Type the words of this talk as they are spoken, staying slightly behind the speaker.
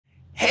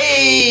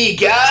Hey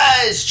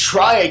guys,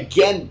 try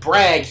again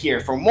Bragg here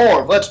for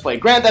more of Let's Play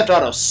Grand Theft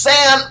Auto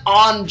San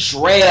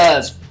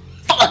Andreas.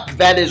 Fuck,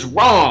 that is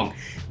wrong.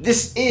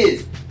 This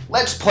is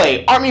Let's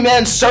Play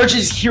Men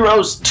Sarges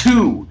Heroes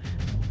 2.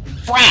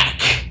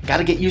 Frack.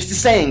 Gotta get used to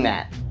saying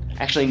that.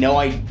 Actually, no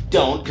I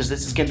don't, because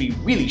this is gonna be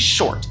really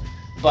short.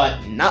 But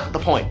not the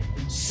point.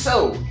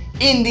 So,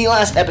 in the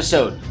last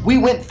episode, we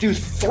went through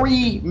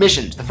 3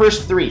 missions, the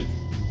first 3.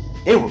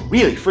 They were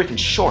really freaking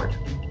short.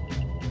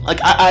 Like,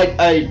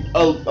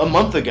 a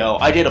month ago,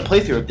 I did a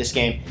playthrough of this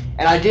game,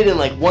 and I did it in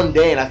like one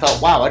day, and I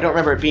thought, wow, I don't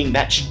remember it being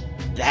that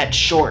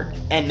short.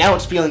 And now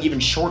it's feeling even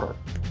shorter.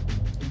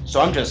 So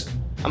I'm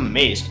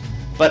amazed.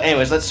 But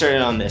anyways, let's start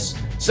in on this.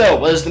 So,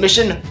 what is the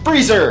mission?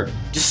 Freezer!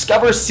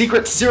 Discover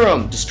secret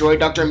serum. Destroy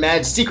Dr.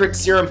 Mad's secret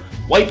serum.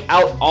 Wipe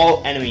out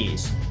all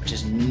enemies. Which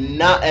is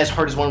not as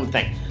hard as one would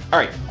think.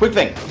 Alright, quick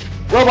thing.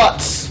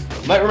 Robots!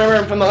 You might remember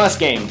them from the last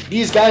game.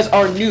 These guys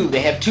are new. They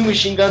have 2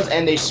 machine guns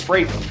and they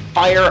spray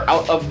fire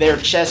out of their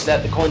chest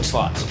at the coin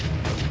slots.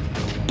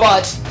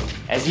 But,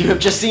 as you have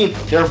just seen,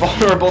 they're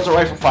vulnerable to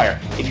rifle fire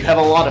if you have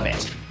a lot of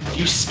it. If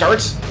you start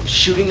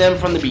shooting them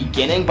from the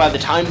beginning, by the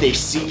time they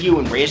see you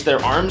and raise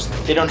their arms,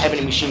 they don't have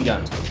any machine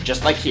guns.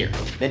 Just like here.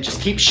 Then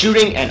just keep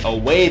shooting and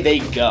away they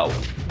go.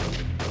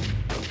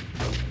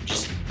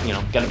 Just,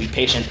 gotta be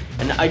patient.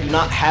 And I do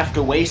not have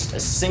to waste a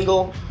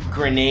single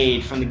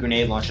grenade from the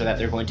grenade launcher that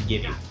they're going to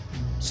give you.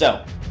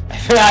 So,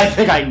 I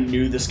think I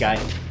knew this guy.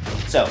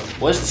 So,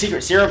 what is the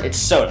secret serum? It's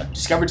soda.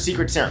 Discovered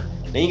secret serum.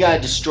 Then you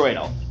gotta destroy it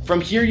all. From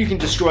here, you can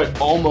destroy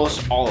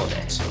almost all of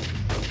it.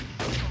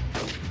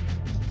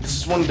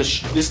 This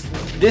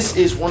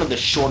is one of the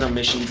shorter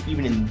missions,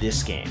 even in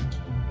this game.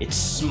 It's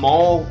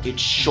small,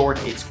 it's short,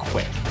 it's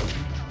quick.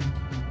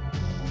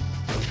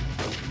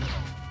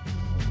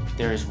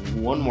 There is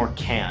one more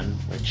can,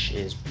 which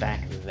is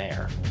back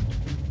there.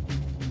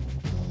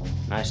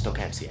 And I still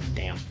can't see it.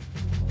 Damn.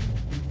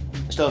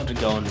 I still have to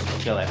go and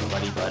kill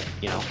everybody, but,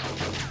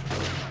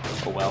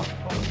 oh well.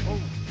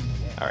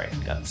 Alright,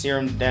 got the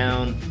serum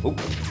down. Oop.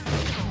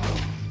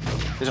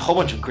 There's a whole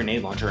bunch of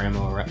grenade launcher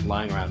ammo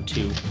lying around,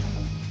 too.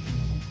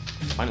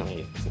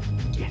 Finally,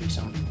 give me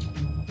some.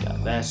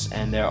 Got this,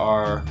 and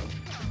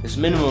there's a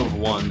minimum of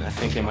 1. I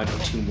think there might be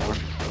 2 more.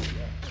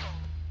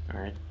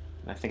 Alright,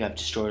 I think I've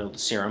destroyed all the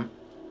serum.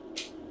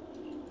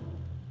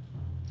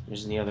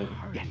 There's the other.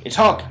 It's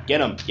Honk!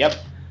 Get him! Yep.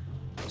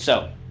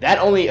 So, that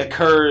only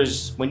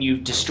occurs when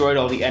you've destroyed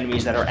all the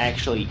enemies that are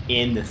actually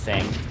in the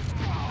thing.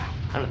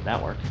 How did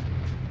that work?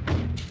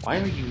 Why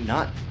are you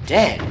not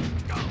dead?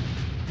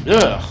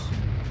 Ugh!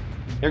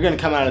 They're gonna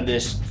come out of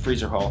this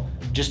freezer hole.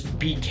 Just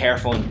be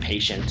careful and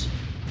patient.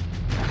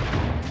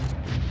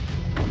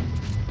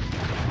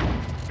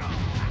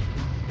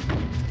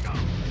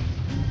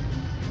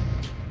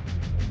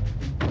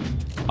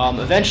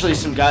 Eventually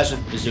some guys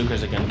with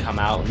bazookas are gonna come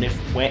out, and if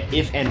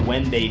and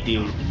when they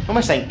do, what am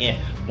I saying if?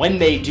 When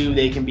they do,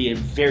 they can be a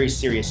very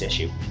serious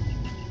issue.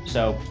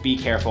 So, be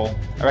careful.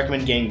 I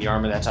recommend getting the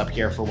armor that's up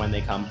here for when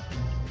they come.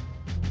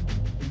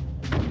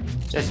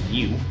 It says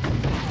you.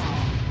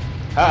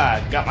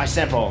 Ah, got my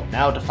sample.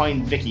 Now to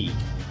find Vicky.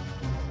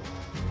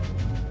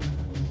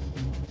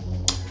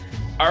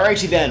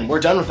 Alrighty then, we're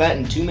done with that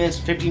in 2 minutes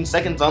and 15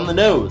 seconds on the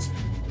nose.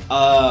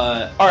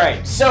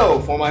 Alright,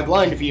 so, for my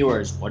blind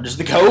viewers, what is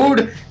the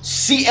code?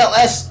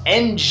 CLSNGN.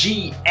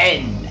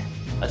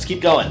 Let's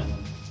keep going.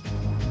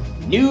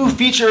 New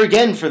feature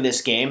again for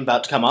this game,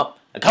 about to come up.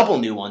 A couple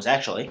new ones,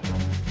 actually.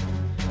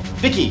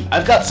 Vicky,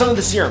 I've got some of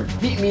the serum.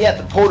 Meet me at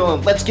the portal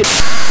and let's get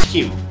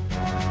you.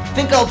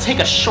 Think I'll take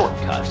a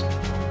shortcut.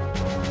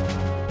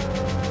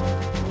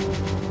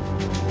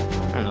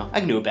 I don't know, I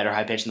can do a better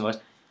high pitch than the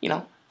voice.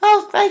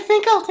 Oh, I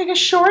think I'll take a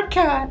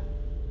shortcut.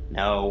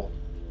 No.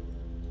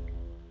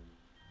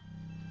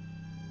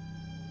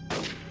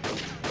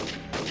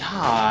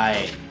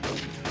 Hi.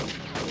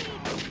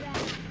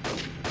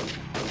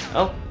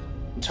 Oh,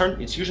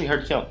 it's usually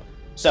hard to kill.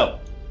 So,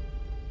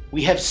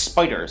 we have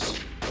spiders.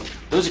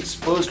 Those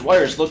exposed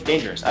wires look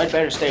dangerous. I'd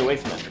better stay away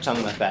from them, or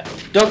something like that.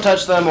 Don't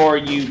touch them or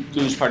you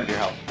lose part of your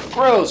health.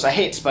 Gross, I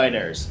hate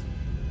spiders.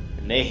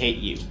 And they hate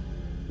you.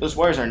 Those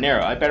wires are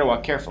narrow. I'd better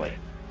walk carefully.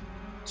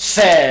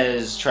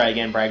 Says, try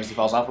again, Bragg as he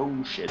falls off.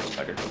 Oh shit,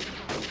 spider.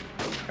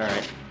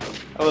 Alright.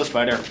 Hello,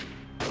 spider.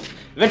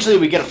 Eventually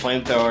we get a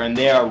flamethrower, and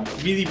they are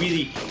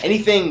really,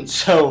 anything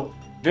so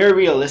very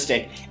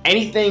realistic.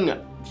 Anything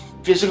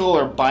physical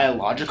or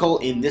biological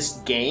in this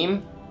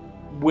game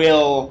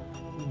will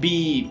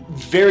be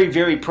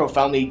very,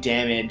 profoundly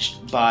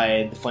damaged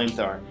by the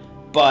flamethrower.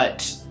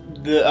 But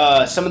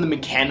some of the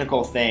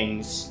mechanical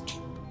things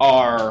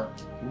are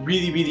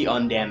really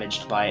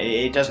undamaged by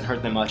it. It doesn't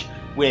hurt them much,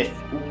 with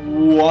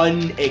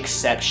one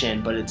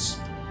exception, but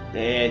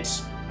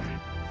that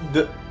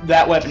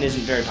weapon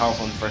isn't very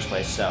powerful in the first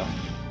place, so.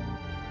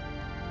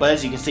 But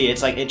as you can see,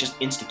 it's like it just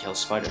insta-kills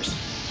spiders.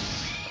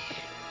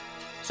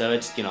 So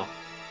it's,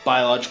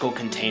 biological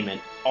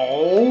containment.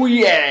 Oh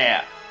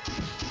yeah!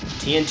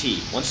 TNT,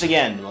 once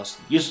again, the most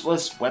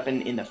useless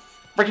weapon in the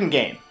frickin'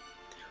 game.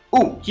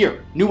 Ooh,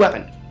 here, new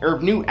weapon. Or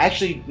new,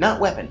 actually, not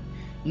weapon.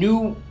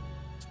 New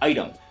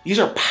item. These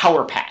are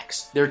power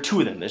packs. There are 2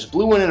 of them. There's a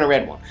blue one and a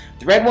red one.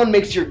 The red one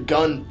makes your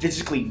gun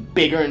physically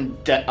bigger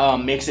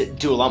and makes it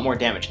do a lot more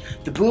damage.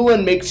 The blue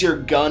one makes your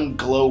gun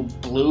glow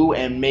blue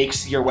and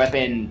makes your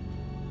weapon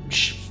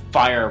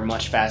fire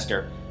much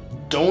faster.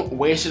 Don't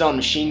waste it on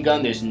machine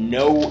gun. There's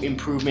no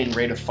improvement in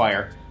rate of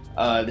fire.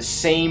 The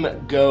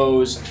same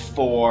goes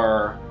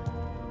for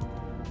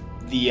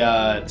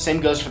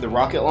the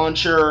rocket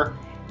launcher,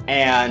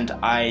 and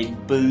I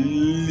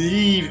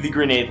believe the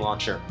grenade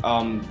launcher.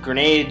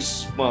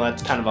 Grenades, well,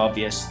 that's kind of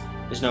obvious.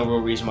 There's no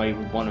real reason why you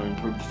would want to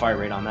improve the fire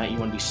rate on that. You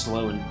want to be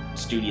slow and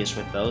studious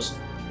with those.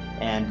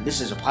 And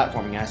this is a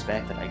platforming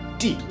aspect that I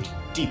deeply,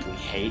 deeply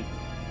hate.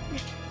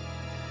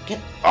 Get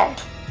up!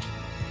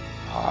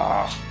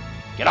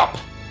 Get up!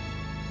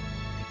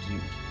 Thank you.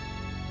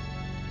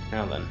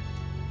 Now then,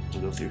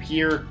 we'll go through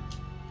here,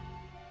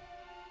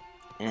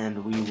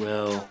 and we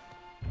will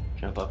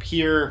jump up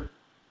here,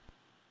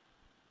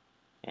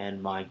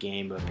 and my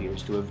game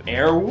appears to have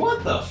error.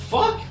 What the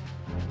fuck?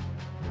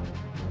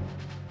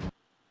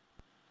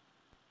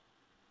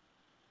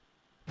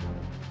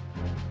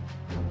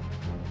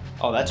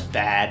 Oh, that's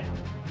bad.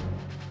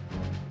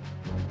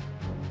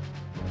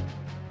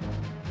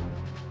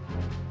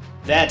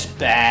 That's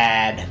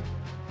bad.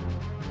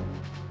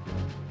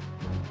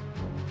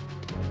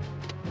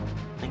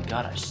 Thank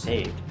God I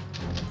saved.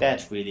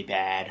 That's really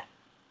bad.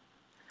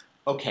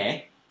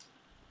 Okay.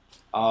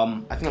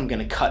 I think I'm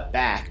gonna cut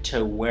back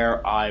to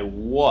where I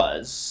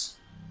was.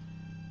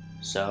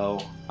 So,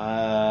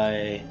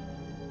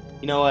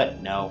 you know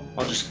what? No,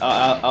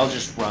 I'll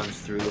just run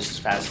through this as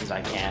fast as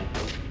I can.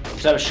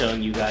 So I was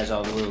showing you guys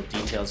all the little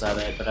details of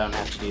it, but I don't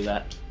have to do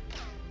that.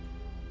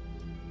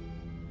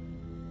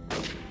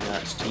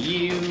 That's to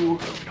you.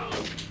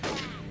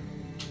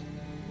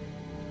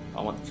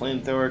 I want the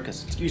flamethrower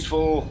because it's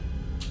useful.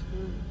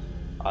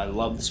 I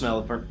love the smell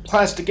of burnt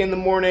plastic in the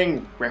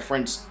morning.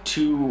 Reference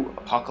to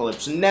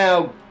Apocalypse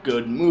Now.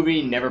 Good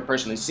movie. Never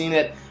personally seen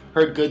it.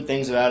 Heard good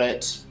things about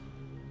it.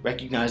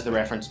 Recognize the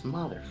reference.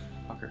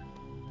 Motherfucker.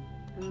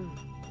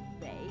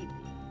 Baby.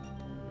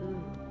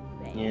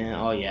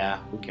 Yeah, oh yeah.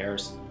 Who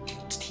cares?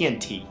 It's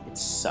TNT. It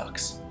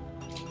sucks.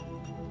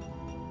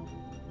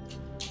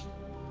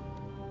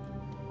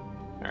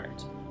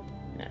 Alright.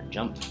 Yeah,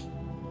 jump.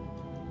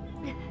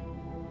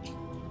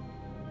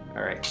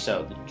 Alright,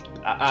 so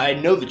I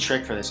know the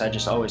trick for this, I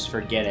just always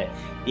forget it.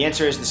 The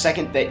answer is the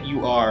second that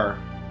you are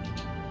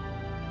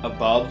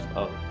above...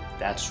 Oh,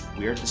 that's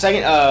weird. The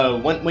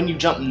second, when you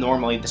jump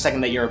normally, the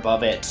second that you're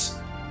above it,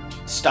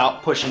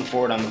 stop pushing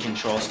forward on the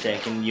control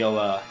stick and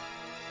you'll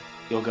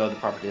go the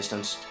proper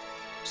distance.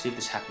 See if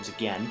this happens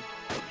again.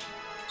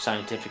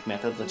 Scientific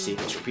method, let's see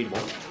if it's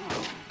repeatable.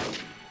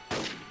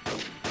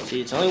 See,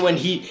 it's only when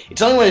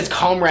his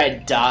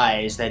comrade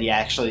dies that he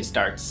actually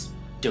starts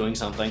doing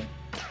something.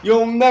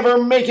 You'll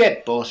never make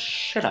it!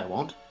 Bullshit, I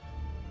won't.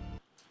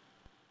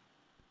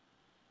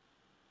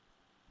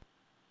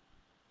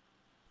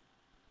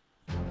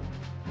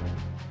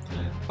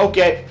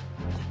 Okay,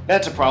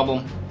 that's a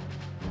problem.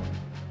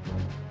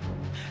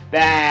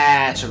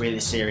 That's a really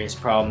serious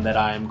problem that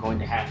I'm going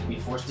to have to be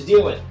forced to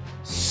deal with.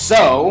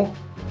 So,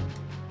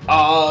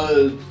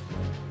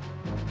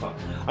 fuck.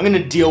 I'm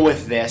gonna deal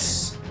with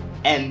this,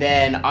 and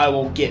then I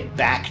will get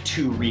back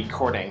to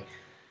recording.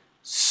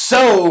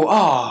 So,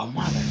 oh,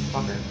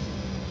 motherfucker.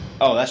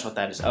 Oh, that's what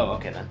that is. Oh,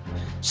 okay then.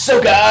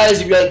 So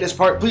guys, if you like this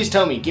part, please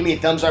tell me. Give me a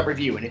thumbs up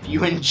review. And if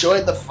you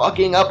enjoyed the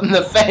fucking up and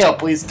the fail,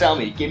 please tell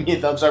me. Give me a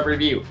thumbs up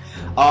review.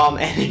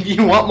 And if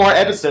you want more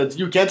episodes,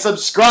 you can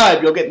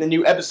subscribe. You'll get the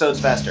new episodes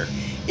faster.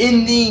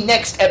 In the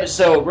next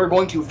episode, we're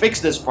going to fix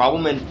this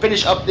problem and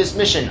finish up this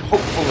mission.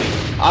 Hopefully.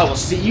 I will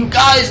see you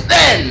guys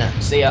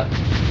then. See ya.